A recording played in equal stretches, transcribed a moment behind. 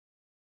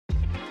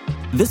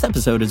This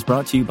episode is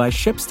brought to you by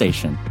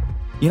ShipStation.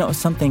 You know,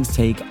 some things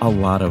take a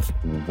lot of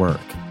work,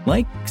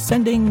 like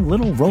sending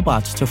little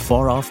robots to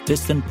far-off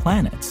distant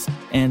planets.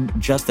 And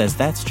just as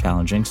that's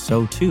challenging,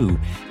 so too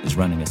is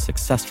running a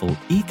successful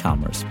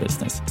e-commerce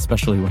business,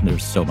 especially when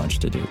there's so much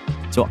to do.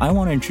 So I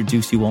want to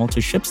introduce you all to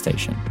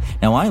ShipStation.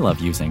 Now, I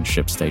love using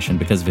ShipStation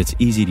because of its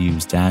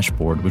easy-to-use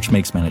dashboard, which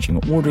makes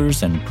managing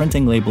orders and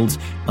printing labels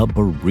a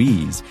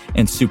breeze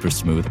and super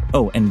smooth.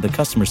 Oh, and the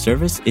customer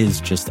service is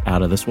just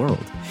out of this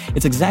world.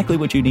 It's exactly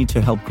what you need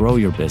to help grow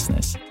your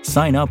business.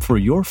 Sign up for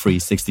your free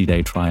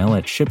 60-day trial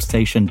at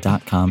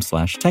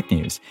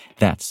shipstation.com/technews.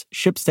 That's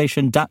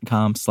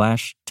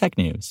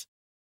shipstation.com/technews.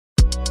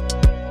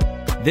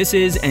 This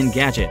is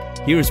Engadget.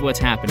 Here's what's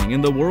happening in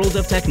the world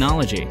of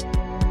technology.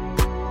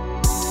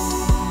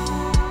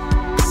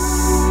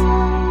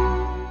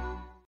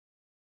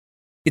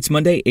 It's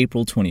Monday,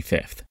 April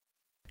 25th.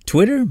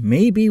 Twitter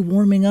may be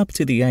warming up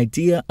to the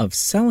idea of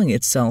selling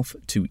itself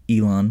to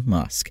Elon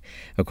Musk.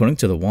 According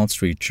to the Wall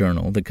Street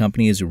Journal, the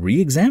company is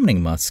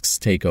re-examining Musk's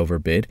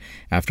takeover bid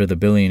after the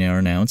billionaire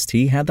announced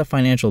he had the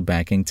financial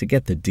backing to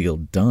get the deal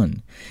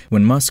done.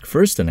 When Musk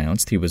first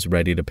announced he was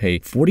ready to pay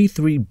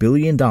 $43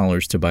 billion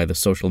to buy the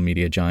social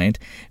media giant,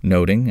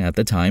 noting at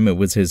the time it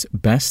was his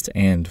best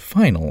and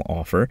final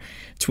offer,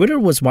 Twitter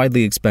was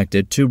widely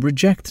expected to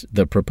reject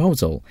the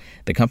proposal.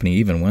 The company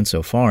even went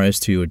so far as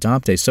to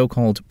adopt a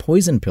so-called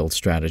poison pill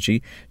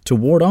strategy to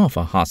ward off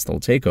a hostile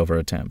takeover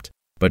attempt.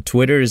 But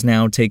Twitter is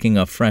now taking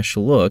a fresh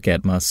look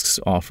at Musk's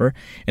offer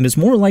and is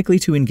more likely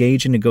to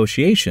engage in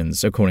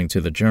negotiations, according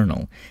to the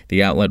Journal.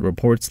 The outlet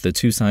reports the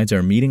two sides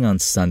are meeting on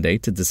Sunday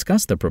to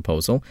discuss the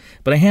proposal,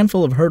 but a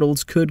handful of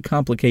hurdles could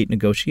complicate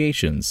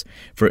negotiations.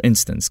 For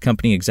instance,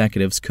 company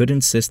executives could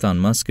insist on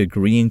Musk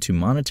agreeing to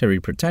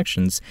monetary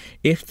protections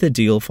if the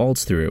deal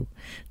falls through.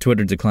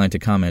 Twitter declined to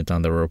comment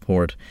on the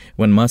report.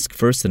 When Musk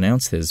first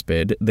announced his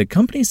bid, the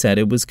company said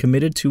it was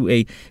committed to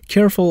a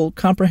careful,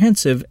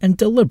 comprehensive, and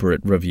deliberate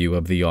review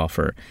of the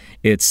offer.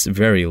 It's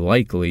very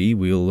likely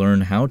we'll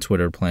learn how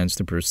Twitter plans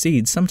to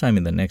proceed sometime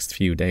in the next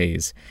few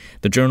days.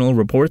 The Journal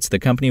reports the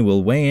company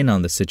will weigh in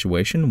on the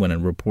situation when it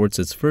reports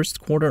its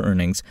first quarter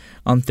earnings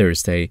on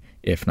Thursday,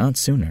 if not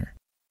sooner.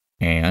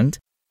 And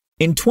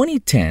in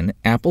 2010,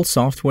 Apple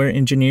software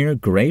engineer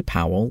Gray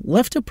Powell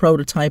left a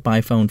prototype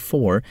iPhone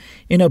 4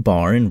 in a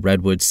bar in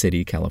Redwood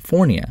City,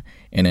 California.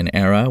 In an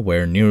era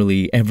where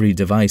nearly every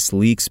device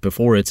leaks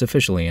before it's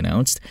officially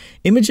announced,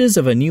 images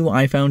of a new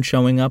iPhone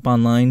showing up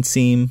online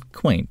seem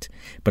quaint.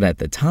 But at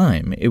the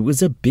time, it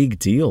was a big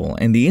deal,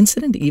 and the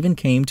incident even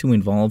came to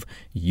involve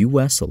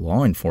U.S.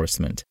 law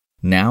enforcement.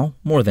 Now,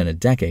 more than a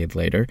decade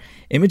later,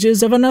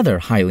 images of another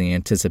highly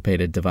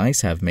anticipated device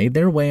have made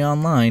their way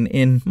online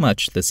in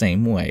much the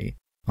same way.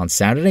 On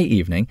Saturday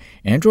evening,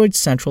 Android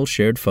Central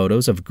shared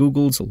photos of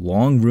Google's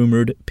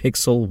long-rumored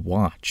Pixel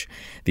Watch.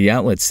 The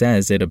outlet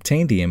says it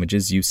obtained the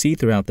images you see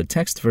throughout the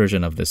text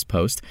version of this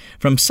post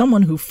from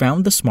someone who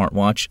found the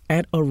smartwatch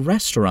at a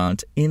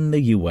restaurant in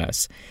the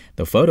U.S.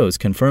 The photos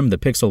confirm the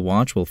Pixel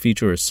Watch will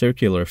feature a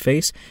circular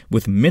face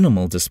with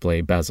minimal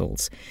display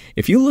bezels.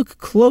 If you look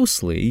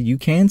closely, you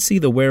can see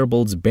the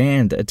wearable's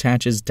band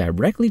attaches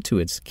directly to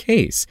its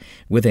case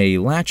with a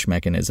latch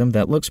mechanism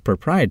that looks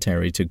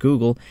proprietary to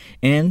Google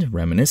and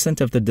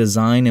reminiscent of the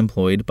design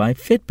employed by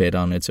Fitbit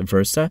on its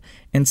Versa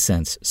and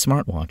Sense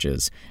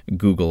smartwatches.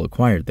 Google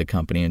acquired the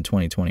company in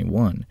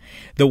 2021.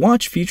 The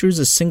watch features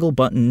a single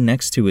button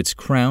next to its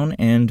crown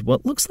and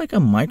what looks like a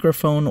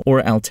microphone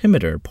or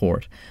altimeter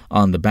port.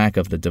 On the back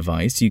of the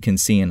device, you can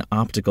see an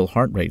optical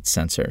heart rate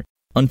sensor.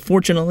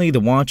 Unfortunately, the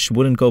watch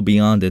wouldn't go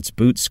beyond its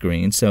boot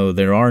screen, so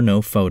there are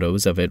no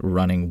photos of it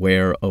running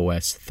Wear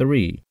OS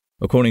 3.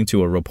 According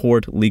to a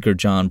report leaker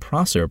John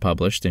Prosser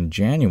published in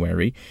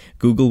January,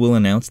 Google will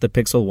announce the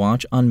Pixel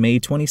Watch on May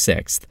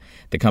 26th.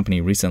 The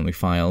company recently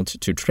filed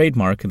to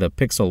trademark the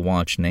Pixel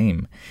Watch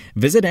name.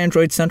 Visit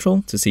Android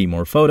Central to see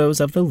more photos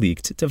of the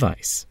leaked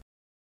device.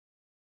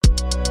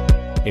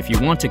 If you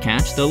want to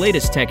catch the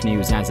latest tech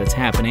news as it's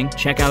happening,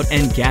 check out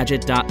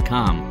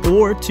Engadget.com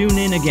or tune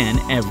in again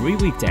every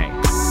weekday.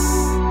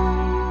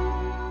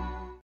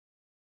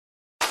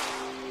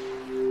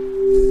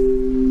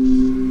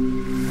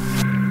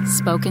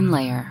 Spoken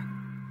Layer.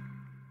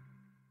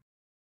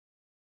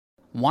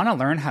 Want to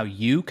learn how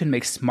you can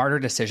make smarter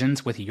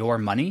decisions with your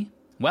money?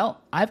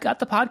 Well, I've got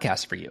the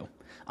podcast for you.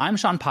 I'm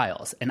Sean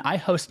Piles, and I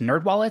host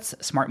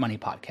NerdWallet's Smart Money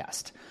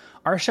Podcast.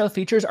 Our show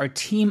features our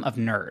team of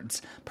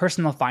nerds,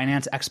 personal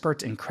finance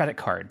experts in credit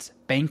cards,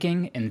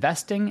 banking,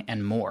 investing,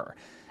 and more.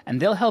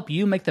 And they'll help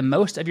you make the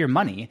most of your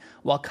money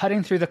while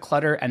cutting through the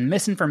clutter and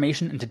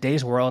misinformation in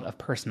today's world of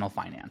personal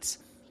finance.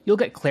 You'll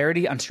get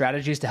clarity on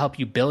strategies to help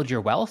you build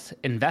your wealth,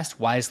 invest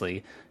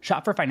wisely,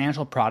 shop for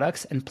financial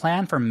products, and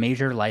plan for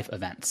major life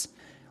events.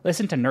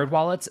 Listen to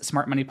NerdWallet's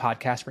Smart Money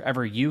Podcast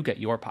wherever you get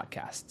your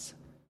podcasts.